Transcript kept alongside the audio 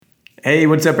Hey,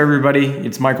 what's up, everybody?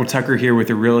 It's Michael Tucker here with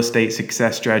the Real Estate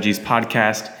Success Strategies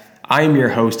podcast. I am your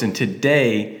host, and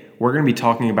today we're going to be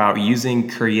talking about using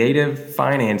creative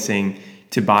financing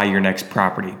to buy your next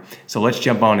property. So let's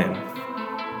jump on in.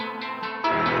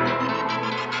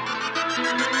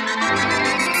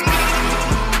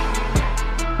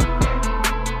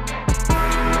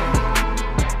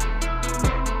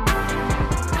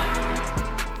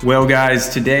 Well, guys,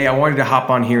 today I wanted to hop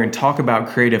on here and talk about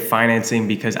creative financing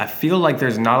because I feel like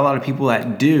there's not a lot of people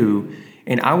that do,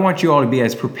 and I want you all to be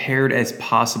as prepared as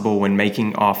possible when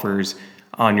making offers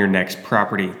on your next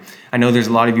property. I know there's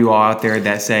a lot of you all out there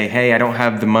that say, hey, I don't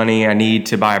have the money I need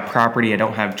to buy a property. I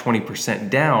don't have 20%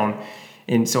 down.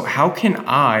 And so how can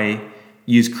I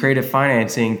use creative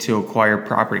financing to acquire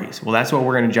properties? Well, that's what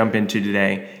we're going to jump into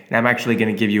today. And I'm actually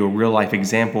going to give you a real life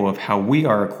example of how we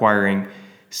are acquiring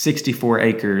 64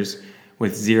 acres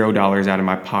with $0 out of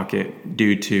my pocket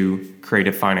due to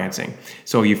creative financing.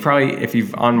 So if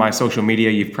you've on my social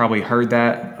media, you've probably heard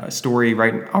that story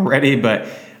right already, but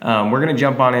we're gonna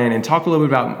jump on in and talk a little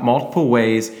bit about multiple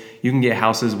ways you can get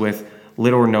houses with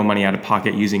little or no money out of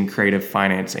pocket using creative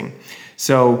financing.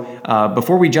 So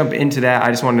before we jump into that, I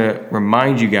just want to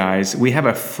remind you guys, we have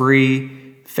a free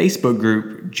Facebook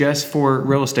group just for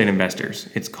real estate investors.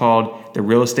 It's called the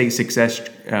Real Estate Success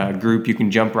Group. You can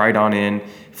jump right on in.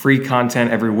 Free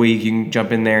content every week. You can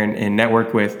jump in there and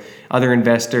network with other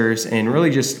investors and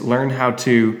really just learn how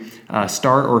to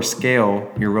start or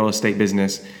scale your real estate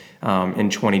business in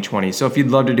 2020. So if you'd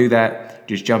love to do that,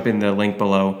 just jump in the link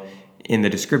below in the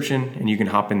description and you can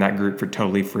hop in that group for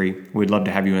totally free. We'd love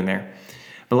to have you in there.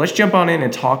 But let's jump on in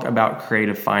and talk about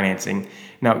creative financing.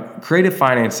 Now, creative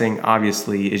financing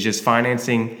obviously is just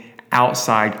financing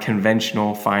outside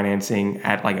conventional financing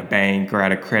at like a bank or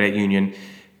at a credit union.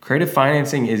 Creative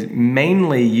financing is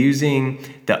mainly using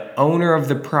the owner of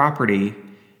the property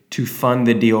to fund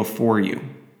the deal for you.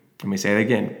 Let me say that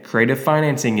again. Creative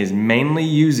financing is mainly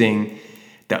using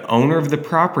the owner of the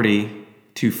property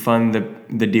to fund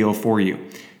the deal for you.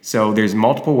 So there's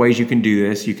multiple ways you can do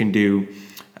this. You can do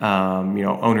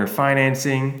owner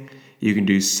financing. You can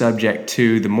do subject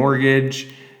to the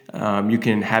mortgage. You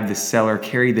can have the seller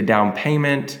carry the down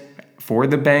payment for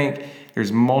the bank.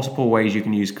 There's multiple ways you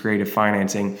can use creative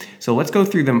financing. So let's go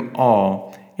through them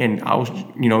all, and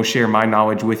I'll share my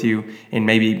knowledge with you and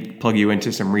maybe plug you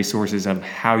into some resources of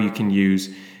how you can use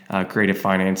creative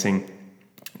financing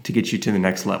to get you to the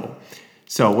next level.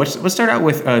 So let's start out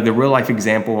with the real life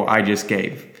example I just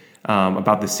gave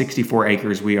about the 64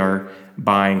 acres we are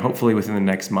buying, hopefully within the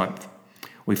next month.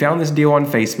 We found this deal on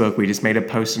Facebook. We just made a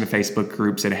post in a Facebook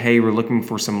group, said, hey, we're looking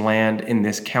for some land in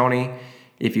this county.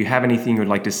 If you have anything you would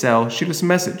like to sell, shoot us a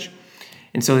message.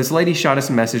 And so this lady shot us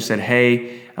a message, said,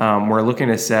 hey, we're looking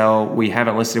to sell. We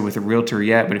haven't listed with a realtor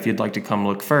yet, but if you'd like to come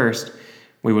look first,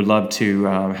 we would love to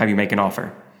have you make an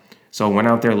offer. So I went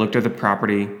out there, looked at the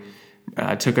property,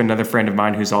 took another friend of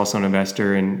mine who's also an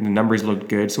investor, and the numbers looked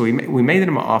good. So we made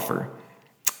them an offer.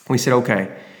 We said,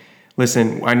 okay,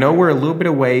 listen, I know we're a little bit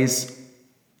of ways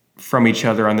from each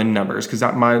other on the numbers because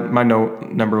my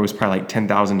number was probably like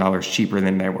 $10,000 cheaper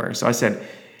than they were. So I said,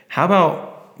 how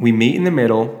about we meet in the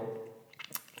middle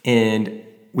and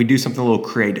we do something a little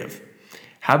creative?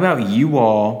 How about you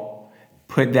all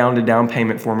put down the down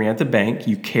payment for me at the bank?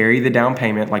 You carry the down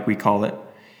payment, like we call it.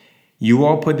 You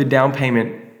all put the down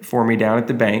payment for me down at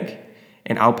the bank,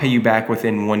 and I'll pay you back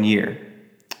within 1 year.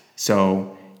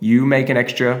 So you make an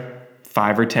extra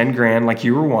 5 or 10 grand like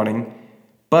you were wanting,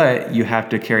 but you have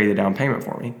to carry the down payment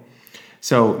for me.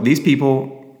 So these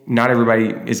people, not everybody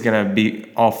is going to be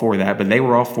all for that, but they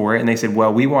were all for it. And they said,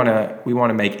 well, we want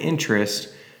to make interest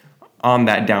on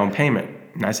that down payment.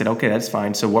 And I said, okay, that's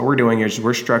fine. So what we're doing is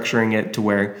we're structuring it to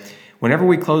where whenever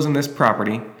we close on this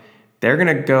property, they're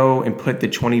going to go and put the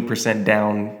 20%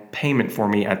 down payment for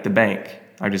me at the bank.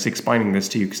 I'm just explaining this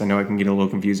to you because I know it can get a little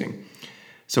confusing.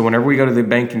 So whenever we go to the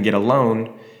bank and get a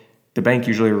loan, the bank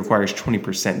usually requires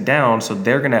 20% down, so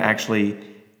they're going to actually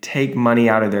take money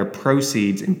out of their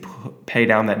proceeds and pay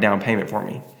down that down payment for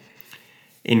me.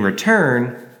 In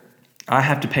return, I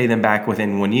have to pay them back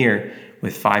within 1 year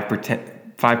with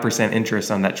 5%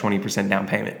 interest on that 20% down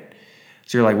payment.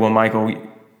 So you're like, well, Michael,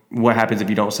 what happens if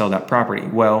you don't sell that property?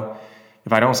 Well,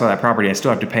 if I don't sell that property, I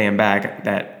still have to pay them back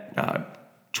that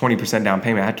 20% down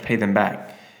payment. I have to pay them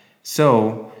back.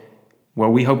 So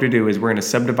what we hope to do is we're going to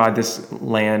subdivide this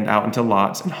land out into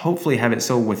lots and hopefully have it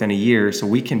sold within a year so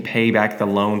we can pay back the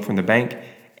loan from the bank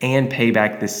and pay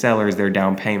back the sellers their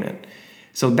down payment.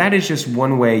 So that is just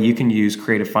one way you can use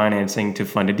creative financing to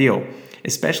fund a deal,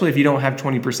 especially if you don't have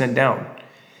 20% down.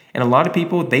 And a lot of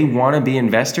people, they want to be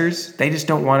investors. They just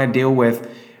don't want to deal with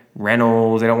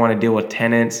rentals. They don't want to deal with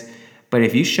tenants. But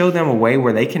if you show them a way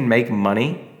where they can make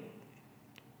money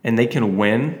and they can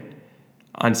win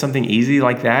on something easy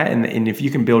like that, and if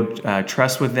you can build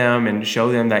trust with them and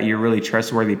show them that you're a really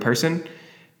trustworthy person,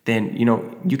 then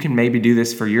you can maybe do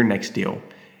this for your next deal.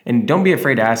 And don't be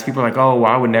afraid to ask. People are like, oh,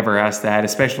 well, I would never ask that,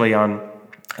 especially on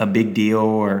a big deal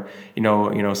or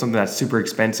something that's super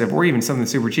expensive or even something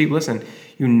super cheap. Listen,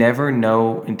 you never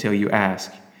know until you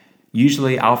ask.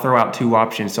 Usually I'll throw out two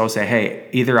options. So I'll say, hey,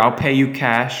 either I'll pay you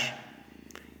cash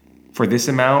for this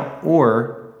amount,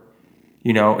 or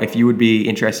if you would be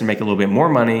interested in making a little bit more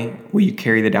money, will you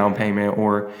carry the down payment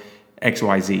or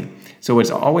XYZ? So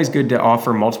it's always good to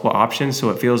offer multiple options so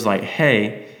it feels like,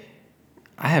 hey,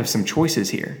 I have some choices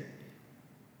here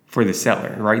for the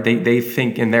seller, right? They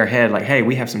think in their head like, hey,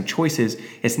 we have some choices.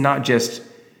 It's not just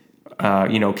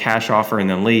cash offer and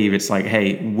then leave. It's like,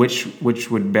 hey, which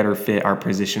would better fit our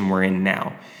position we're in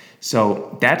now?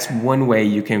 So that's one way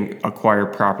you can acquire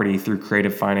property through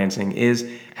creative financing, is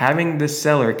having the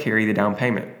seller carry the down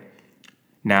payment.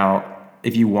 Now,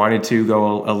 if you wanted to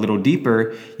go a little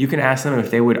deeper, you can ask them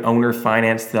if they would owner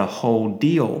finance the whole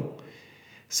deal.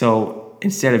 So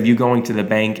instead of you going to the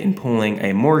bank and pulling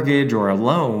a mortgage or a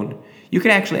loan, you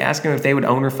could actually ask them if they would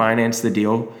owner finance the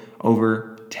deal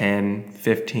over 10,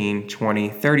 15, 20,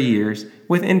 30 years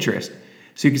with interest.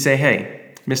 So you could say,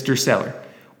 hey, Mr. Seller,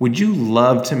 would you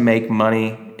love to make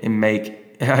money and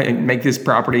make this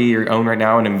property you own right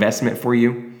now an investment for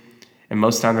you? And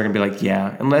most of the time they're gonna be like,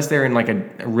 yeah, unless they're in like a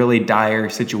really dire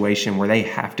situation where they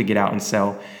have to get out and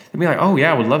sell. They'll be like, oh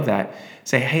yeah, I would love that.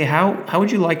 Say, hey, how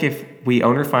would you like if we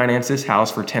owner finance this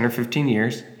house for 10 or 15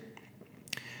 years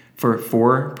for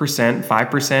 4%,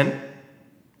 5%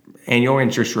 annual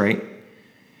interest rate?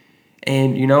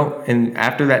 And and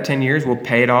after that 10 years, we'll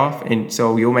pay it off, and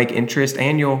so you'll make interest,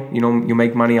 and you'll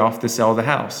make money off the sale of the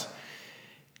house.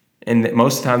 And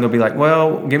most of the time they'll be like,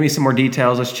 well, give me some more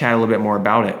details. Let's chat a little bit more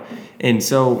about it. And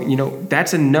so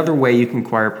that's another way you can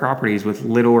acquire properties with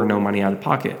little or no money out of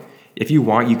pocket. If you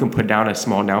want, you can put down a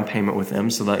small down payment with them,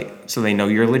 so they know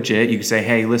you're legit. You can say,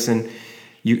 hey, listen,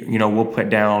 we'll put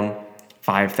down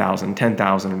 $5,000,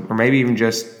 $10,000, or maybe even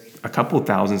just a couple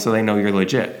thousand, so they know you're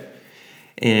legit.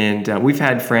 And we've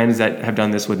had friends that have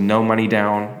done this with no money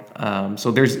down.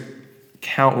 So there's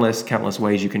countless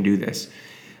ways you can do this.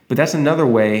 But that's another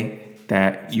way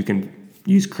that you can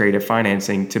use creative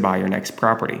financing to buy your next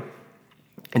property.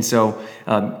 And so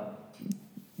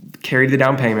carry the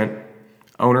down payment,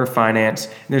 owner finance.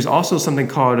 And there's also something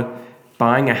called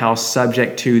buying a house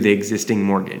subject to the existing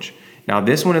mortgage. Now,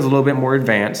 this one is a little bit more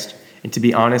advanced. And to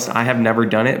be honest, I have never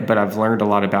done it, but I've learned a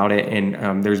lot about it.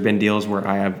 And there's been deals where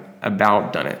I have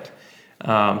about done it.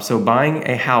 So buying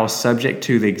a house subject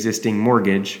to the existing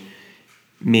mortgage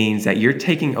means that you're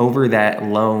taking over that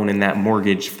loan and that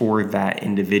mortgage for that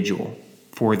individual,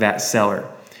 for that seller.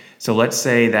 So let's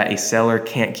say that a seller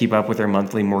can't keep up with their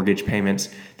monthly mortgage payments.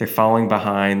 They're falling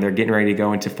behind. They're getting ready to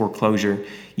go into foreclosure.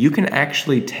 You can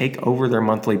actually take over their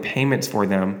monthly payments for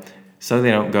them so they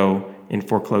don't go in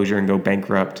foreclosure and go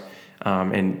bankrupt.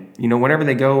 Whenever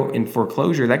they go in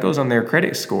foreclosure, that goes on their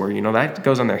credit score, that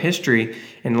goes on their history.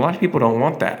 And a lot of people don't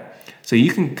want that. So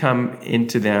you can come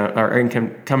into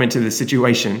the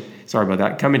situation. Sorry about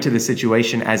that. Come into the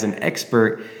situation as an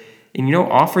expert and,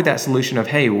 offer that solution of,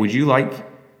 hey, would you like,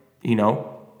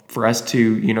 for us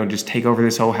to, just take over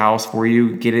this whole house for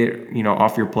you, get it,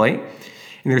 off your plate.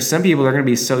 And there's some people that are going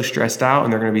to be so stressed out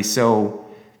and they're going to be so,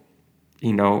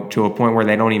 to a point where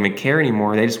they don't even care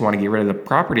anymore. They just want to get rid of the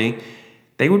property.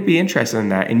 They would be interested in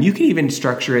that. And you can even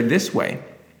structure it this way.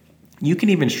 You can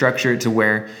even structure it to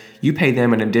where you pay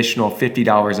them an additional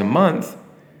 $50 a month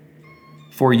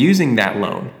for using that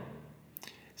loan.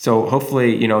 So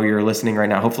hopefully, you're listening right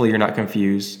now. Hopefully you're not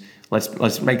confused.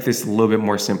 Let's make this a little bit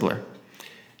more simpler.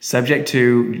 Subject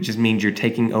to just means you're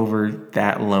taking over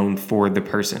that loan for the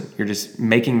person. You're just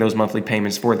making those monthly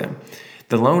payments for them.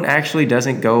 The loan actually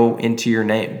doesn't go into your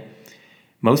name.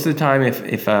 Most of the time,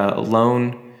 if a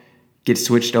loan gets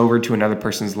switched over to another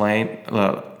person's name,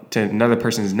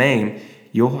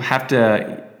 you'll have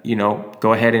to,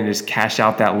 go ahead and just cash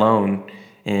out that loan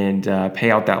and pay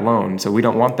out that loan. So we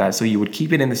don't want that. So you would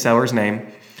keep it in the seller's name,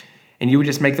 and you would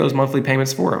just make those monthly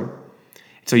payments for them.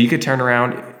 So you could turn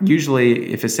around.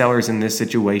 Usually, if a seller's in this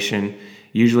situation,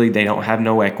 usually they don't have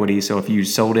no equity. So if you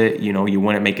sold it, you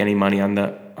wouldn't make any money on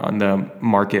the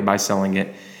market by selling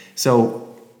it.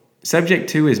 So subject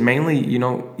to is mainly,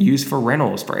 used for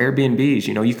rentals, for Airbnbs.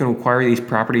 You can acquire these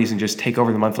properties and just take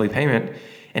over the monthly payment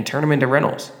and turn them into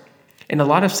rentals. And a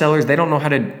lot of sellers, they don't know how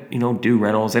to, do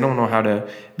rentals. They don't know how to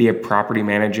be a property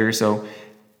manager. So,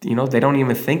 they don't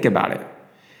even think about it.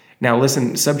 Now,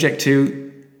 listen, subject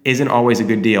to isn't always a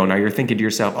good deal. Now, you're thinking to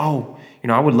yourself, oh,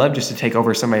 I would love just to take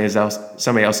over somebody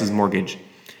else's mortgage.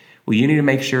 Well, you need to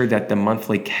make sure that the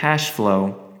monthly cash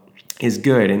flow is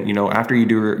good. And, after you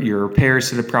do your repairs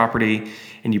to the property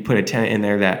and you put a tenant in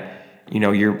there that,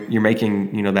 you're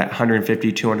making, that $150,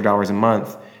 $200 a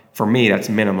month. For me, that's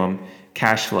minimum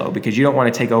cash flow, because you don't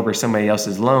want to take over somebody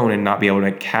else's loan and not be able to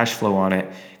make cash flow on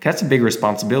it. That's a big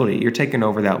responsibility. You're taking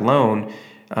over that loan,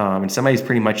 and somebody's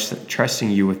pretty much trusting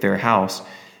you with their house.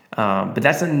 But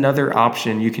that's another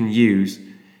option you can use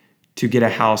to get a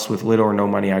house with little or no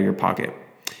money out of your pocket.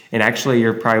 And actually,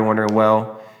 you're probably wondering,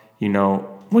 well,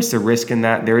 what's the risk in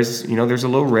that? There's a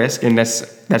little risk, and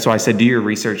that's why I said do your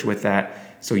research with that,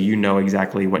 so you know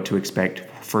exactly what to expect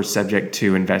for subject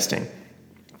to investing.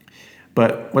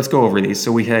 But let's go over these.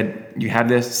 So you have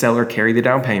the seller carry the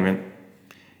down payment.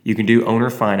 You can do owner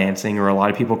financing, or a lot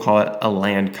of people call it a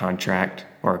land contract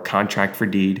or a contract for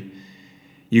deed.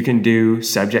 You can do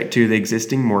subject to the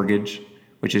existing mortgage,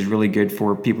 which is really good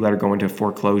for people that are going to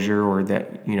foreclosure, or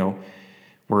that,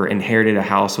 were inherited a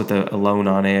house with a loan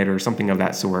on it or something of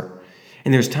that sort.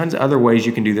 And there's tons of other ways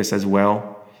you can do this as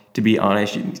well. To be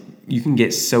honest, you can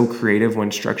get so creative when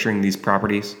structuring these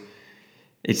properties.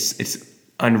 It's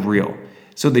unreal.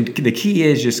 So the key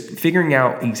is just figuring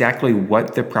out exactly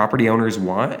what the property owners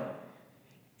want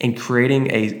and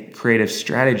creating a creative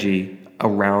strategy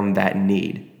around that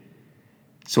need.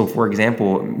 So for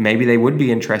example, maybe they would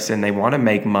be interested and they want to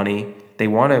make money. They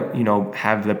want to,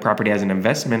 have the property as an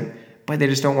investment, but they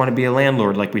just don't want to be a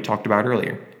landlord like we talked about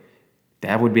earlier.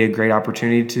 That would be a great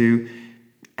opportunity to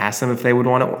ask them if they would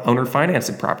want to owner finance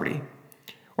the property.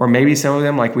 Or maybe some of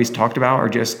them, like we talked about, are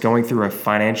just going through a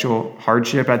financial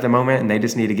hardship at the moment and they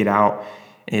just need to get out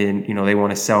and, they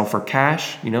want to sell for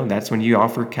cash. That's when you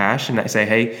offer cash and I say,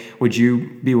 hey, would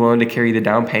you be willing to carry the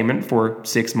down payment for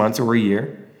 6 months or a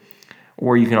year?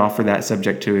 Or you can offer that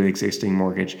subject to an existing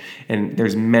mortgage. And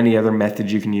there's many other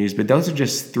methods you can use, but those are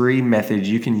just 3 methods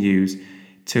you can use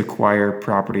to acquire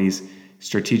properties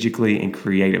strategically and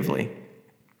creatively.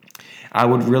 I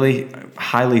would really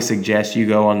highly suggest you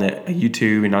go on the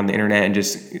YouTube and on the internet and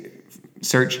just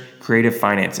search creative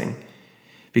financing,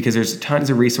 because there's tons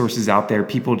of resources out there,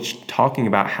 people talking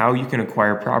about how you can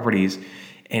acquire properties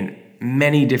in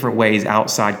many different ways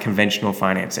outside conventional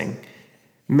financing,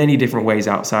 many different ways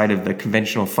outside of the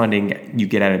conventional funding you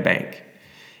get at a bank.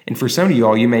 And for some of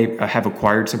y'all, you may have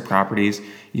acquired some properties,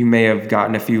 you may have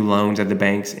gotten a few loans at the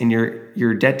banks, and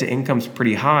your debt to income is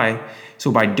pretty high.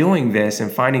 So by doing this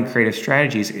and finding creative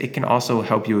strategies, it can also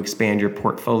help you expand your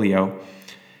portfolio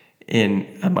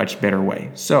in a much better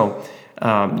way. So,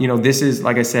 this is,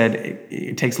 like I said,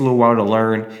 it takes a little while to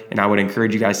learn, and I would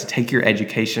encourage you guys to take your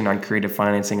education on creative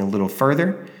financing a little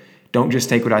further. Don't just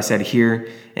take what I said here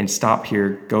and stop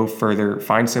here. Go further.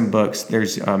 Find some books.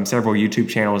 There's several YouTube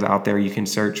channels out there you can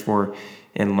search for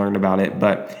and learn about it.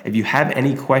 But if you have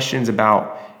any questions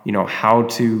about, how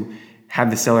to have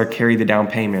the seller carry the down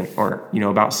payment, or,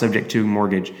 about subject to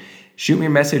mortgage, shoot me a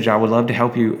message. I would love to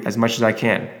help you as much as I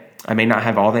can. I may not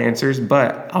have all the answers,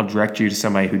 but I'll direct you to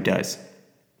somebody who does.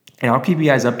 And I'll keep you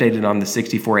guys updated on the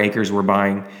 64 acres we're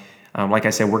buying. Like I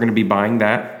said, we're going to be buying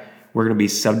that. We're going to be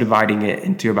subdividing it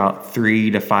into about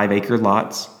 3 to 5 acre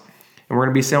lots. And we're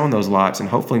going to be selling those lots and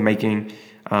hopefully making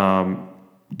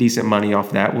decent money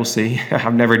off that. We'll see.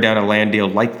 I've never done a land deal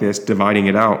like this, dividing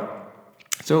it out.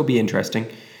 So it'll be interesting.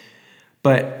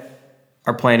 But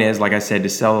our plan is, like I said, to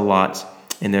sell the lots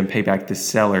and then pay back the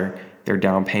seller their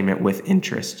down payment with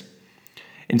interest.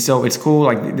 And so it's cool.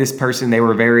 Like this person, they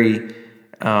were very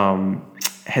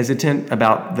hesitant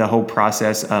about the whole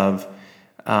process of,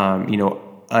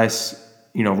 us,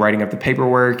 writing up the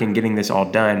paperwork and getting this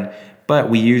all done. But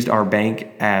we used our bank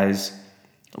as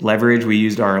leverage. We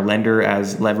used our lender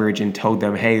as leverage and told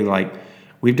them, hey,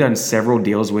 we've done several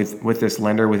deals with this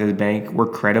lender, with his bank. We're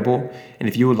credible. And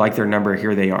if you would like their number,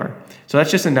 here they are. So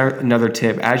that's just another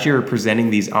tip. As you're presenting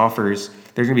these offers,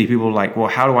 there's going to be people like, well,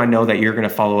 how do I know that you're going to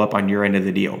follow up on your end of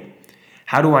the deal?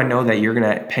 How do I know that you're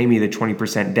going to pay me the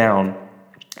 20% down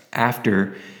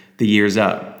after the year's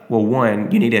up? Well,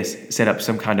 one, you need to set up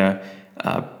some kind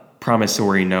of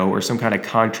promissory note or some kind of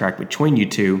contract between you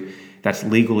two that's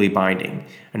legally binding.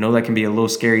 I know that can be a little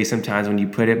scary sometimes when you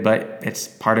put it, but it's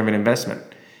part of an investment.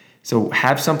 So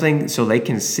have something so they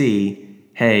can see,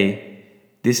 hey,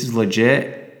 this is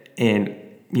legit, and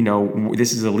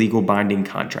this is a legal binding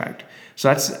contract.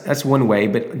 So that's one way.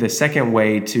 But the second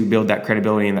way to build that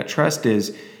credibility and that trust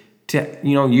is to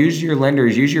use your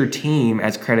lenders, use your team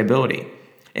as credibility.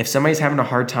 If somebody's having a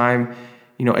hard time,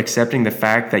 accepting the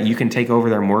fact that you can take over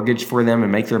their mortgage for them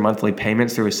and make their monthly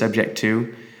payments through a subject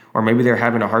to, or maybe they're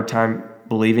having a hard time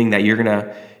believing that you're going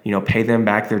to, pay them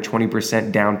back their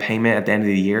 20% down payment at the end of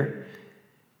the year,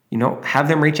 have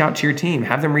them reach out to your team,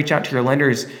 have them reach out to your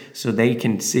lenders so they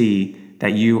can see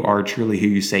that you are truly who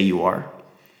you say you are.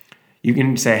 You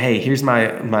can say, hey, here's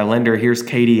my lender, here's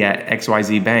Katie at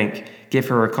XYZ Bank, give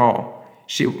her a call.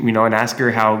 She, and ask her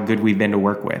how good we've been to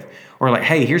work with. Or like,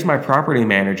 hey, here's my property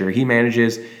manager. He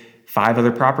manages 5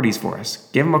 other properties for us.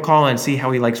 Give him a call and see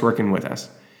how he likes working with us.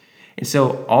 And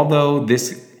so although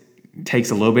this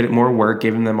takes a little bit more work,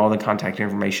 giving them all the contact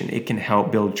information, it can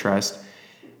help build trust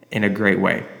in a great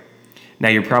way. Now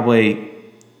you're probably,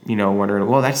 wondering,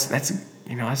 well, that's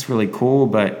really cool,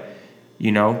 but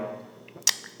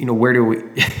where do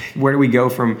we go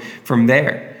from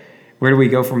there? Where do we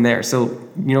go from there? So,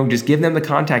 just give them the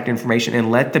contact information and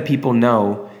let the people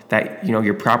know that,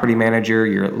 your property manager,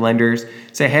 your lenders,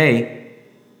 say, hey,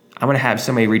 I'm going to have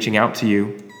somebody reaching out to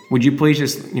you. Would you please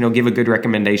just, give a good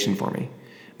recommendation for me?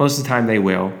 Most of the time they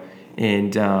will.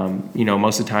 And,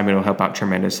 most of the time it'll help out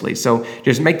tremendously. So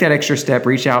just make that extra step,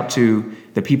 reach out to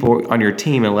the people on your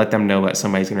team and let them know that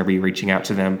somebody's going to be reaching out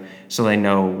to them so they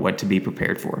know what to be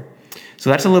prepared for. So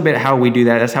that's a little bit how we do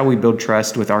that. That's how we build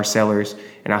trust with our sellers.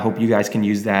 And I hope you guys can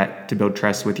use that to build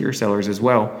trust with your sellers as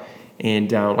well.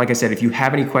 And like I said, if you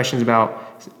have any questions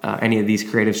about any of these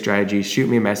creative strategies, shoot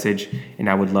me a message and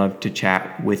I would love to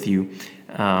chat with you.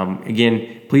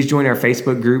 Again, please join our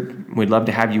Facebook group. We'd love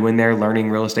to have you in there learning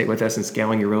real estate with us and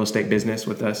scaling your real estate business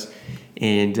with us.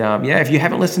 And if you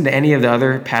haven't listened to any of the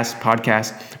other past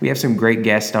podcasts, we have some great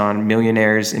guests on,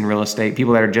 millionaires in real estate,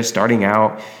 people that are just starting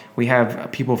out. We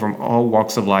have people from all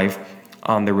walks of life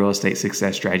on the Real Estate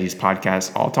Success Strategies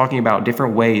podcast, all talking about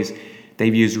different ways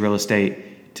they've used real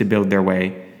estate to build their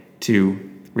way to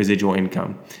residual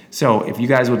income. So if you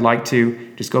guys would like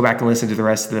to, just go back and listen to the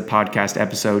rest of the podcast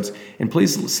episodes, and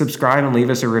please subscribe and leave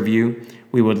us a review.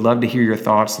 We would love to hear your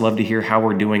thoughts, love to hear how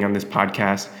we're doing on this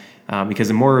podcast, because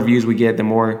the more reviews we get, the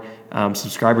more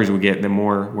subscribers we get, the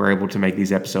more we're able to make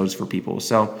these episodes for people.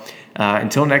 So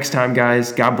until next time,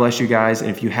 guys, God bless you guys. And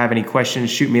if you have any questions,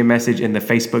 shoot me a message in the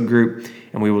Facebook group,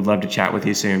 and we would love to chat with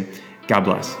you soon. God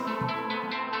bless.